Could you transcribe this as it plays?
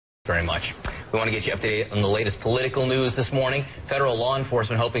very much. We want to get you updated on the latest political news this morning. Federal law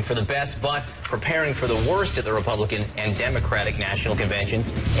enforcement hoping for the best, but preparing for the worst at the Republican and Democratic national conventions.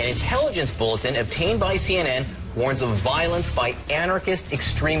 An intelligence bulletin obtained by CNN warns of violence by anarchist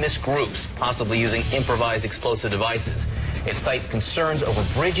extremist groups, possibly using improvised explosive devices. It cites concerns over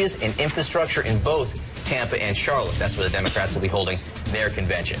bridges and infrastructure in both Tampa and Charlotte. That's where the Democrats will be holding their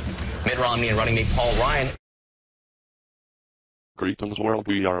convention. Mitt Romney and running mate Paul Ryan. Greetings world,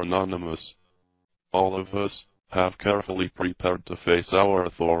 we are anonymous. All of us have carefully prepared to face our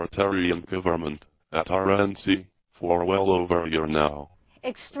authoritarian government at RNC for well over a year now.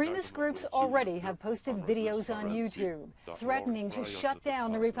 Extremist groups already have posted videos on YouTube threatening to shut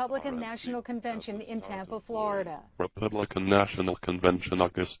down the Republican National Convention in Tampa, Florida. Republican National Convention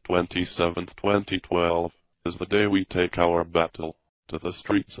August 27, 2012 is the day we take our battle to the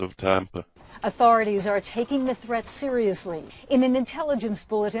streets of Tampa. Authorities are taking the threat seriously. In an intelligence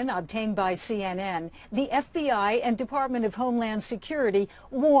bulletin obtained by CNN, the FBI and Department of Homeland Security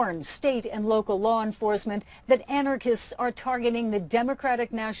warned state and local law enforcement that anarchists are targeting the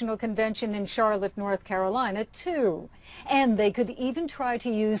Democratic National Convention in Charlotte, North Carolina, too. And they could even try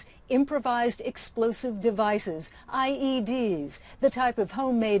to use improvised explosive devices, IEDs, the type of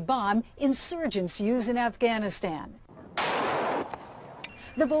homemade bomb insurgents use in Afghanistan.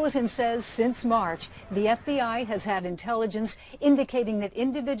 The bulletin says since March, the FBI has had intelligence indicating that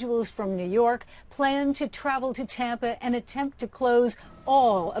individuals from New York plan to travel to Tampa and attempt to close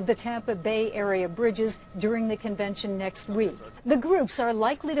all of the Tampa Bay area bridges during the convention next week. The groups are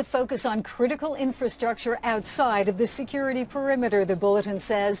likely to focus on critical infrastructure outside of the security perimeter, the bulletin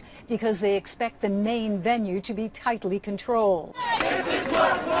says, because they expect the main venue to be tightly controlled. This is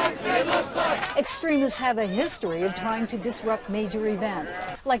what it looks like. Extremists have a history of trying to disrupt major events,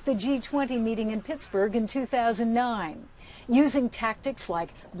 like the G20 meeting in Pittsburgh in 2009. Using tactics like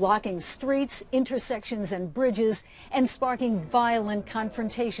blocking streets, intersections and bridges, and sparking violent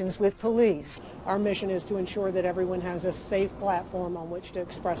confrontations with police. Our mission is to ensure that everyone has a safe platform on which to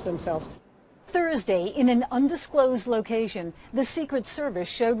express themselves. Thursday, in an undisclosed location, the Secret Service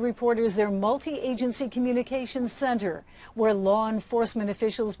showed reporters their multi-agency communications center, where law enforcement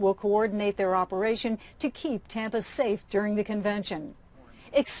officials will coordinate their operation to keep Tampa safe during the convention.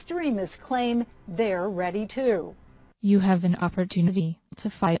 Extremists claim they're ready too. You have an opportunity to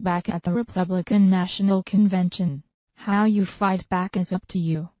fight back at the Republican National Convention. How you fight back is up to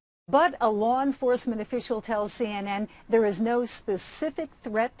you. But a law enforcement official tells CNN there is no specific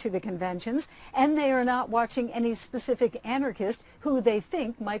threat to the conventions, and they are not watching any specific anarchist who they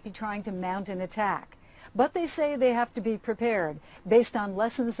think might be trying to mount an attack. But they say they have to be prepared based on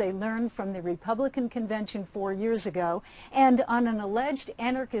lessons they learned from the Republican convention 4 years ago and on an alleged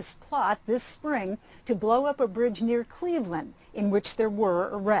anarchist plot this spring to blow up a bridge near Cleveland in which there were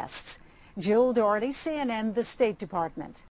arrests. Jill Doherty, CNN, the State Department.